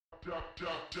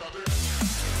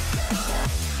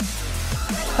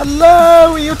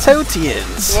Hello,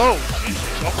 Eototians! Whoa,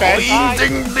 okay.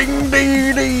 Ding, ding,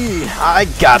 ding, ding. I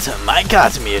got him,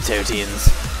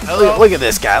 Eototians. Hello. Look at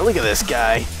this guy.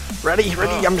 Ready?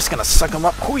 I'm just gonna suck him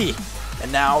up, hui.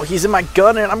 And now he's in my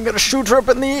gun and I'm gonna shoot her up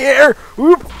in the air.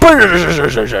 What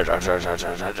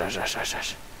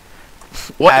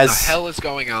the hell is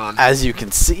going on? As you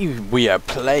can see, we are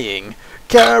playing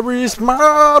Carries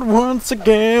Mod once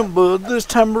again, but this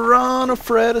time we're on a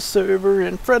Freda server,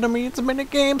 and Freda means a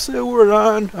minigame, so we're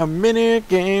on a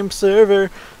minigame server.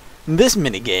 And this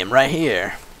minigame right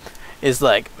here is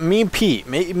like me and Pete,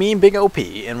 me and Big OP,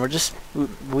 and we're just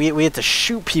we have to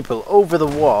shoot people over the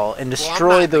wall and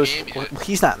destroy those. Well,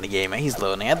 he's not in the game, he's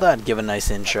loading. I thought I'd give a nice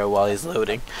intro while he's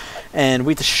loading, and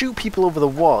we have to shoot people over the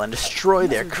wall and destroy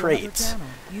their crates.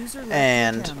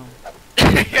 And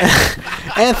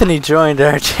Anthony joined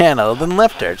our channel, then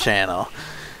left our channel.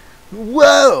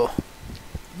 Whoa!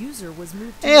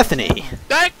 Anthony!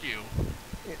 Thank you!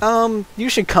 You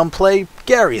should come play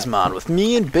Gary's Mod with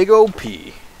me and Big OP.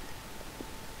 Do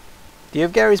you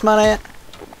have Gary's Mod yet?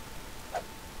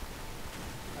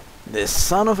 This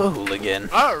son of a hooligan.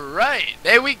 Alright,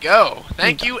 there we go.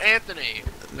 Thank you, Anthony.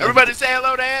 Everybody say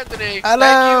hello to Anthony.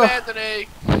 Hello! Thank you, Anthony.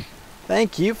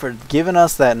 Thank you for giving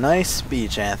us that nice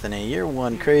speech, Anthony. You're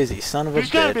one crazy son of a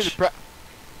bitch.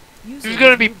 Who's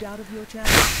gonna be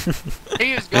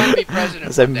He is gonna be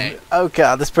president today. Oh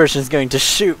god, this person is going to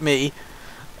shoot me.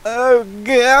 Oh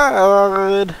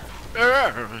god.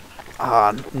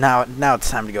 Now it's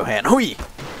time to go hand. Hui!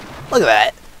 Look at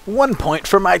that. 1 point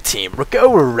for my team.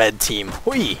 Go red team.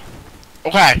 Hui!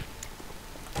 Okay.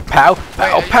 Pow,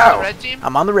 pow, Wait, pow. on the red team?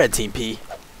 I'm on the red team, P.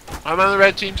 I'm on the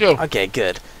red team too. Okay,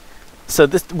 good. So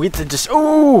we have to just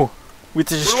we have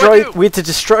to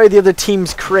destroy the other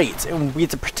team's crates, and we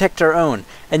have to protect our own.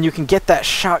 And you can get that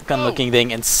shotgun looking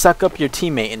thing and suck up your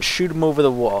teammate and shoot him over the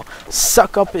wall.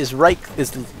 Suck up is right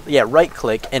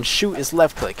click, and shoot is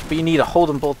left click. But you need to hold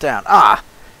them both down. Ah!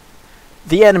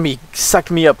 The enemy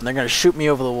sucked me up and they're gonna shoot me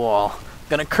over the wall.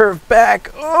 Gonna curve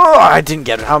back. Oh, I didn't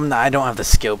get it. I don't have the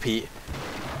skill, Pete.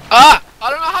 Ah! I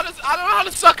don't know how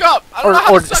to suck up.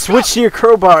 Or switch to your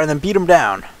crowbar and then beat him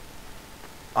down.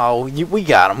 Oh, we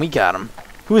got him.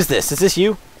 Who is this? Is this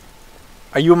you?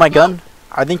 Are you in my gun?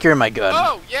 I think you're in my gun.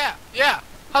 Oh, yeah.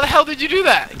 How the hell did you do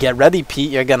that? Get ready,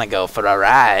 Pete. You're gonna go for a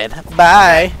ride.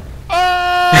 Bye.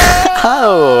 Oh!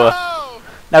 Oh!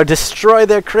 Now destroy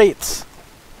their crates.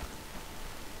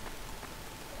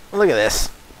 Look at this.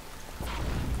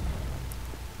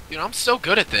 Dude, I'm so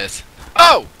good at this.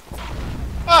 Oh!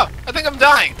 Oh, I think I'm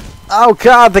dying. Oh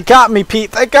god, they got me,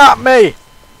 Pete. They got me.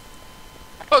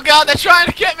 Oh god, they're trying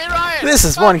to get me, Ryan! This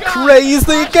is one god.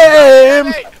 crazy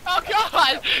game! Oh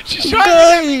god! She's trying to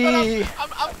get me,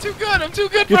 but I'm too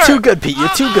good. You're too good, Pete. You're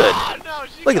too good. No,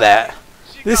 Look at that.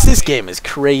 This game is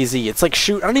crazy. It's like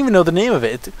shoot. I don't even know the name of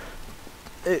it.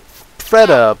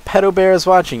 Freda, Pedo Bear is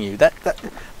watching you. That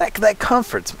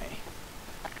comforts me.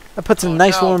 That puts a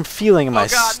nice warm feeling in my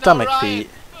stomach, Pete.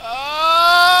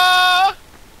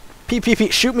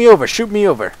 Pete, shoot me over. I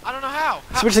don't know how.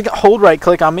 Switch to hold right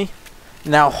click on me.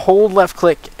 Now hold left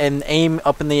click and aim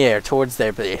up in the air towards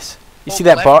their base. You see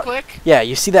that bar? Click? Yeah,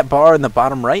 you see that bar in the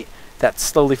bottom right? That's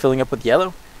slowly filling up with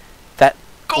yellow? Go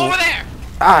over there!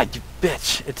 Ah, you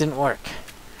bitch. It didn't work.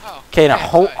 Oh, Okay, now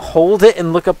hold it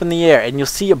and look up in the air, and you'll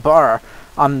see a bar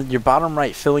on your bottom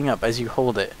right filling up as you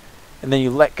hold it. And then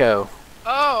you let go.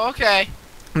 Oh, okay.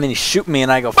 And then you shoot me and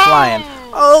I go flying.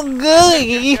 Oh,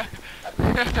 goody!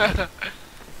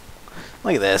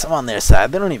 Look at this. I'm on their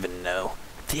side. They don't even know.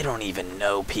 They don't even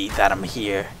know, Pete, that I'm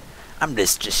here. I'm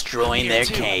just destroying their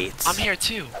crates. I'm here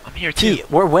too.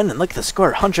 Pete, we're winning. Look at the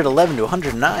score. 111 to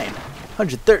 109.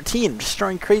 113.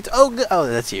 Destroying crates. Oh,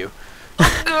 that's you.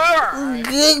 What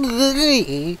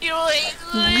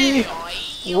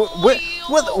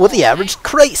the average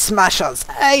crate smashers?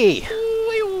 Hey!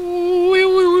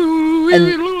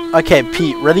 And, okay,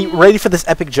 Pete, ready for this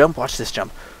epic jump? Watch this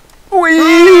jump.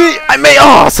 Whee! I made.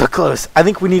 Oh, so close. I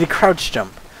think we need a crouch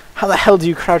jump. How the hell do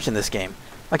you crouch in this game?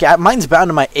 Okay, mine's bound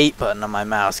to my 8 button on my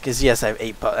mouse, because yes,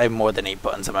 I have more than 8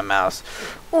 buttons on my mouse.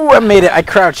 Ooh, I made it. I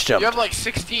crouch jumped. You have like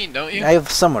 16, don't you? I have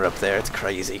somewhere up there. It's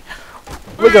crazy.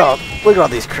 Look at all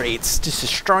these crates. Just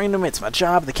destroying them. It's my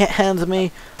job. They can't handle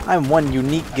me. I'm one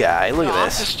unique guy. Look at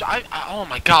this. Oh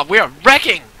my god, we are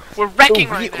wrecking! We're wrecking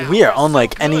right now. We are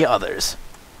unlike any others.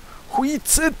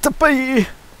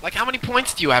 Like, how many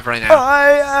points do you have right now?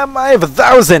 I have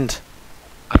 1,000.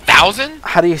 1,000?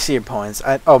 How do you see your points?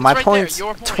 My right points, there,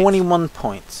 your points. 21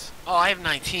 points. Oh, I have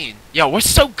 19. Yo, we're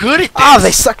so good at this. Oh,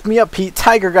 they sucked me up, Pete.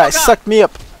 Tiger guy sucked me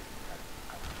up.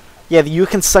 Yeah, you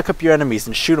can suck up your enemies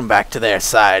and shoot them back to their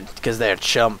side because they're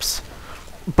chumps.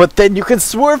 But then you can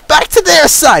swerve back to their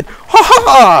side. Ha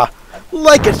ha!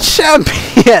 Like a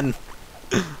champion.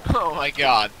 Oh my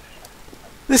god.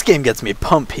 This game gets me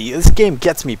pumped, Pete. This game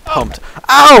gets me pumped.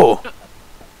 Ow!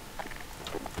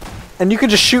 And you can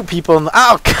just shoot people and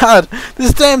oh god!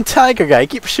 This damn tiger guy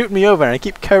keeps shooting me over and I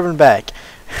keep curving back.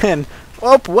 And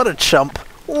oh, what a chump.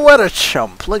 What a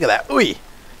chump. Look at that. Ooh.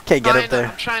 Okay, get up there.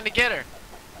 I'm trying to get her.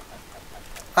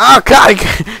 Oh god!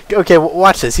 Okay,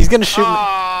 watch this. He's gonna shoot me.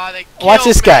 They Watch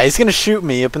this killed me. guy. He's gonna shoot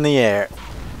me up in the air.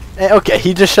 Okay,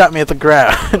 he just shot me at the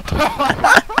ground.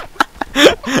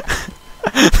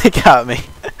 They got me.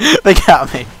 They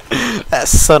got me. That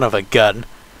son of a gun.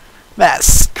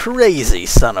 That crazy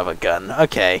son of a gun.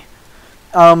 Okay.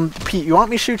 Pete, you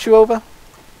want me to shoot you over?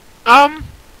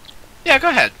 Yeah, go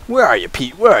ahead. Where are you,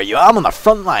 Pete? Where are you? I'm on the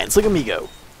front lines. Look at me go.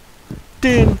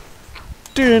 Dun,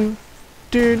 dun,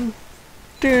 dun,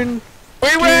 dun.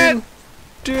 We win!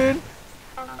 Dun,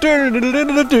 dun, dun, dun,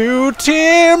 dun, dun.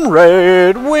 Team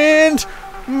Red wins.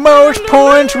 Most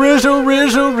points. Rizzle,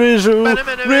 rizzle, rizzle.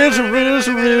 Rizzle,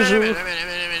 rizzle, rizzle.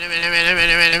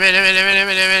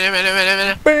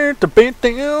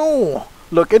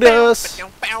 Look at us.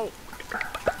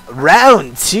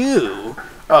 Round 2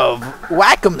 of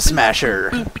Whack'em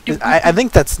Smasher. I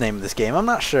think that's the name of this game. I'm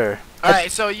not sure.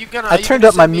 Alright, so you gonna... I turned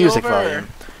up my music volume.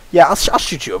 Yeah, I'll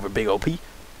shoot you over, big OP.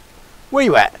 Where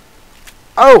you at?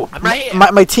 Oh, I'm right here.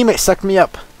 my teammate sucked me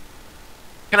up.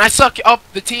 Can I suck up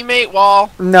the teammate while...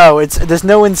 No, there's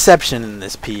no Inception in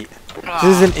this, Pete. Ah.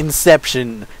 This isn't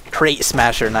Inception Crate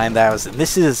Smasher 9000.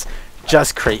 This is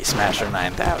just Crate Smasher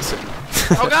 9000.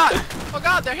 Oh god! Oh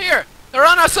god, they're here! They're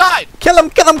on our side! Kill him,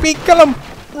 Pete, kill him!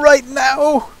 Right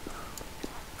now!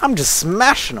 I'm just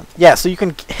smashing them. Yeah, so you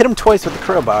can hit them twice with the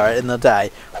crowbar and they'll die.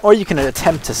 Or you can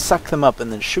attempt to suck them up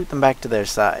and then shoot them back to their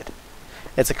side.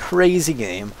 It's a crazy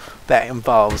game that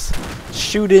involves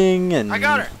shooting and... I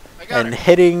got her! And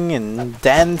hitting and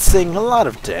dancing. A lot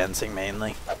of dancing,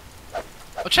 mainly.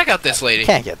 Well, check out this lady.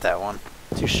 Can't get that one.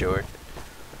 Too short.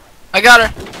 I got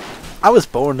her! I was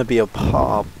born to be a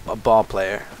ball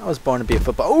player. I was born to be a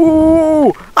football.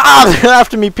 Ooh! Ah! They're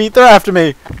after me, Pete. They're after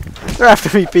me. They're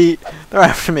after me, Pete. They're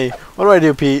after me. What do I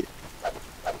do, Pete?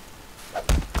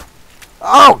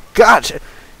 Oh, gotcha.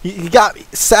 He got me.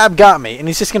 Sab got me, and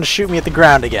he's just gonna shoot me at the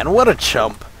ground again. What a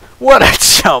chump. What a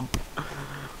chump.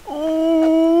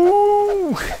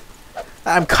 Ooh!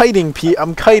 I'm kiting, Pete.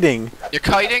 I'm kiting. You're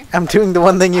kiting? I'm doing the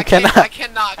one thing you cannot. I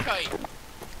cannot kite.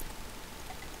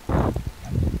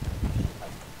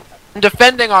 I'm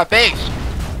defending our base.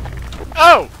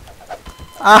 Oh!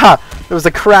 Ah! There was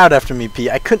a crowd after me, Pete.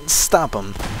 I couldn't stop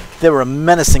them. They were a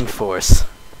menacing force.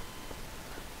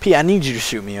 Pete, I need you to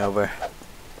shoot me over.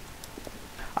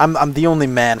 I'm the only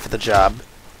man for the job.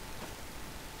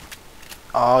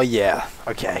 Oh yeah.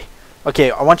 Okay.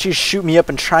 Okay, I want you to shoot me up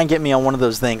and try and get me on one of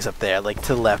those things up there, like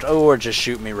to the left. Oh, or just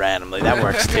shoot me randomly. That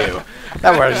works too.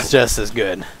 That works just as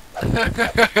good.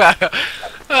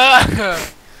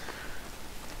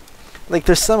 Like,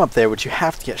 there's some up there which you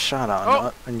have to get shot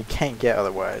on, and you can't get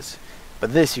otherwise.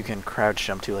 But this you can crouch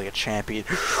jump to like a champion.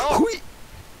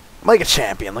 Like a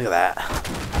champion, look at that.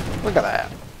 Look at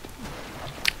that.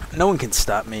 No one can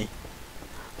stop me.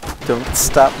 Don't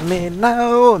stop me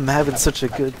now, I'm having such a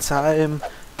good time.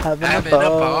 Having a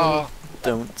ball.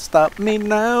 Don't stop me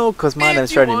now, cause my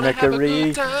name's Freddie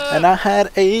Mercury. And I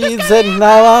had AIDS and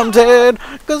now I'm dead,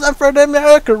 cause I'm Freddie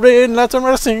Mercury, and that's what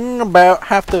I sing about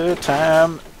half the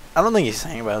time. I don't think he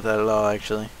sang about that at all,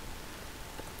 actually.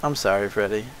 I'm sorry,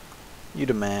 Freddie. You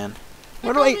the man.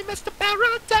 Where do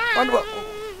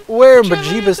where in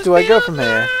bejeebus do I go from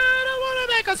here?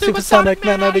 Supersonic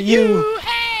man out of you.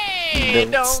 Hey,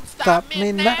 Don't stop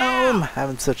me now. I'm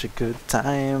having such a good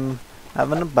time.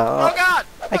 Having a ball. Oh god!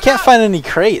 I can't find any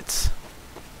crates.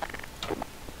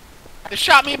 They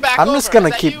shot me back I'm over. just gonna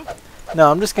Is that keep... you?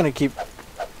 No, I'm just gonna keep...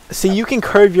 See, you can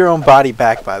curve your own body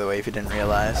back, by the way, if you didn't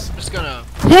realize. I'm just gonna...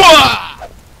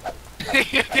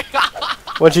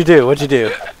 What'd you do? What'd you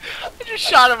do? I just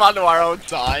shot him onto our own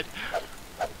side.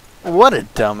 What a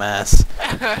dumbass.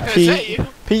 Is that you?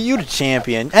 Pete, you the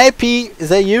champion. Hey, Pete, is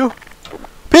that you?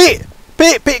 Pete!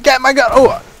 Pete, get my gun.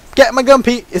 Oh, get my gun,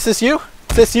 Pete. Is this you?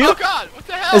 Is this you? Oh god, what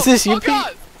the hell? Is this you, oh, Pete?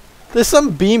 God. There's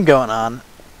some beam going on.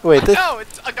 Wait, this... No,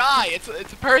 it's a guy. It's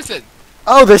a person.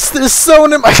 Oh, there's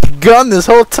someone in my gun this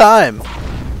whole time.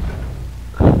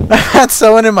 I've had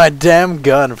someone in my damn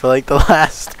gun for like the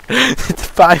last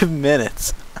 5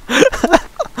 minutes.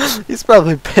 He's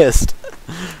probably pissed.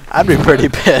 I'd be pretty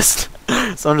pissed.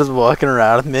 Someone just walking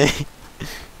around with me. I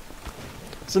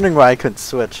was wondering why I couldn't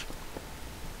switch.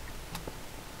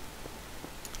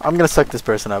 I'm gonna suck this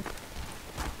person up.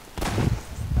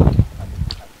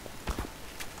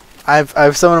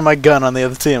 I've summoned my gun on the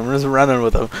other team. I'm just running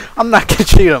with them. I'm not gonna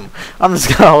shoot him. I'm just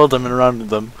gonna hold them and run with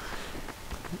them.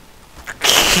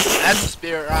 That's the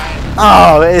spirit, Ryan.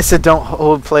 Oh, it said don't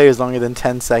hold players longer than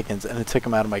 10 seconds, and it took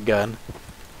him out of my gun.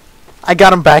 I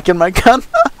got him back in my gun.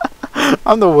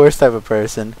 I'm the worst type of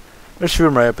person. Let's shoot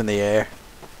him right up in the air.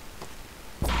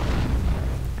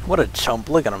 What a chump.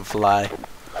 Look at him fly.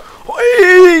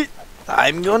 Wait!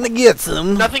 I'm gonna get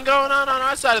some. Nothing going on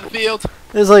our side of the field.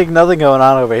 There's like nothing going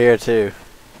on over here too.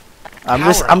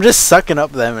 I'm just sucking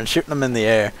up them and shooting them in the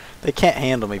air. They can't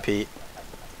handle me, Pete.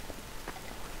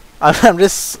 I'm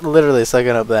just literally sucking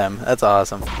up them. That's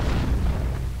awesome.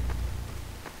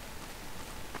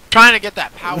 Trying to get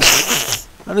that power.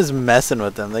 I'm just messing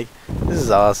with them. Like, this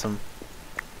is awesome.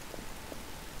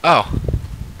 Oh.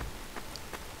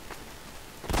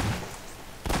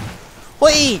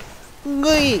 Wait!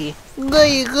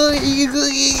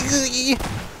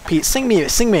 Pete, sing me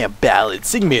a ballad.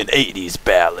 Sing me an 80s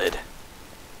ballad.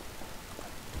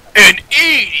 An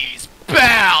 80s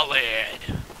ballad!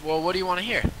 Well, what do you want to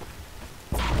hear?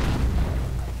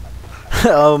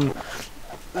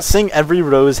 Sing Every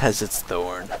Rose Has Its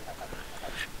Thorn.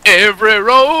 Every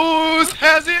rose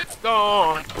has its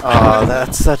thorn. Oh,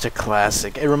 that's such a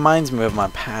classic. It reminds me of my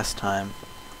pastime.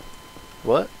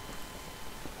 What?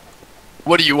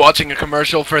 What are you watching a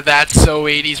commercial for That's So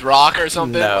 80s Rock or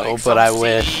something? No, like but I CD,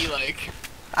 wish. Like...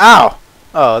 Ow!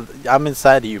 Oh, I'm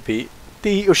inside of you, Pete.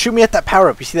 Oh, shoot me at that power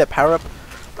up. You see that power up?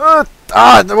 It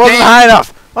wasn't high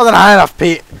enough. Wasn't high enough,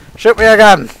 Pete. Shoot me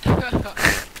again.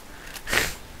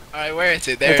 Alright, where is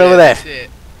it? There It's it over is. there. That's it.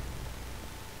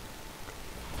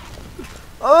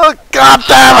 Oh, god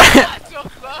damn it! So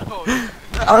close.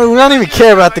 I don't even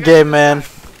care about the game, man.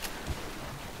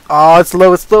 Oh, it's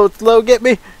low, it's low, it's low. Get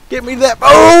me that.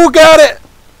 Oh, got it!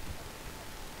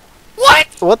 What?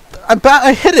 What?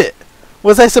 I hit it.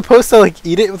 Was I supposed to, like,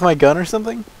 eat it with my gun or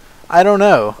something? I don't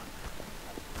know.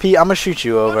 Pete, I'm gonna shoot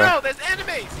you over. Oh no, there's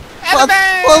enemies!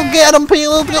 Well, get him, Pete.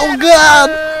 Let's go,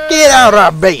 God! Get out of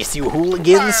our base, you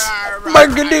hooligans! You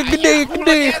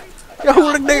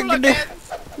hooligans!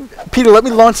 Peter, let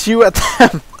me launch you at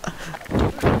them.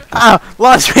 Ah,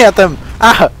 launch me at them.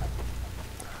 Ah.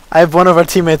 I have one of our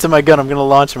teammates in my gun. I'm gonna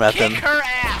launch him at them. Kick her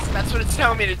ass! That's what it's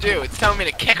telling me to do. It's telling me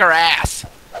to kick her ass.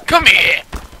 Come here!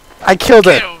 I killed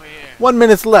it. Get over here. 1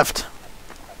 minute left.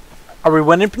 Are we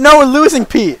winning? No, we're losing,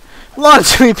 Pete.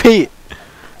 Launch me, Pete.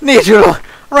 Need you. I'm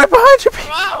right behind you, Pete.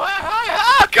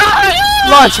 Oh, God!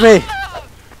 Launch me.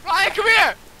 Ryan, come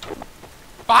here!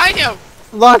 Behind you!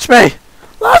 Launch me.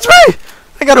 Launch me.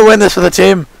 I gotta win this for the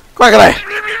team. Quickly.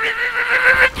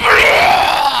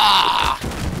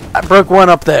 I broke one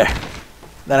up there.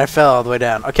 Then I fell all the way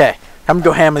down. Okay. I'm gonna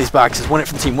go ham these boxes. Win it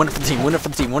for the team. Win it for the team. Win it for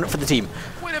the team. Win it for the team.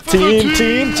 Win it for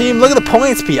the Team. Look at the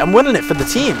points, Pete. I'm winning it for the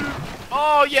team.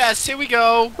 Oh, yes. Here we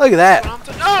go. Look at that.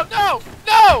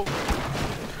 No!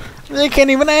 They can't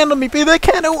even handle me, Pete. They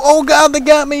can't. Oh, God, they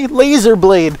got me. Laser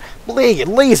blade.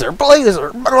 Laser.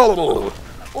 Oh,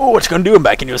 what you gonna do? I'm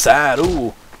back in your side.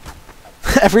 Ooh.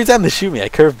 Every time they shoot me, I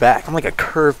curve back. I'm like a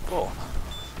curveball.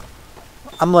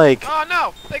 I'm like... Oh,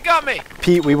 no. They got me.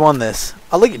 Pete, we won this.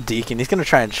 I'll look at Deacon. He's gonna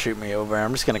try and shoot me over.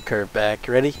 I'm just gonna curve back.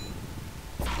 Ready?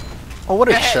 Oh, what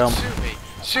a chump.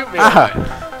 Shoot me. Ah.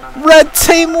 Red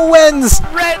team wins!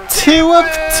 Red 2 of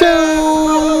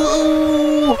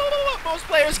 2! Most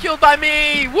players killed by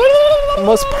me! Woo!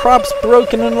 Most props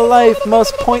broken in life.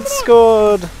 Most points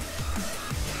scored.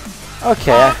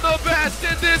 Okay. I'm the best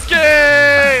in this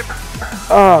game!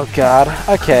 Oh, God.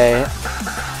 Okay.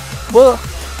 Well,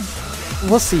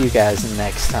 we'll see you guys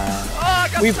next time.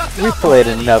 We've played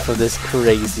enough of this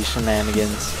crazy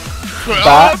shenanigans.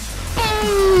 Bye.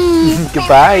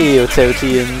 Goodbye,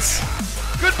 Eototians.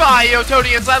 Goodbye,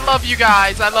 Eototians. I love you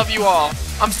guys. I love you all.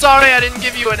 I'm sorry I didn't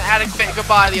give you an adequate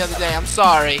goodbye the other day. I'm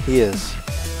sorry. He is.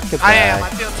 Goodbye. I am. I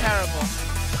feel terrible.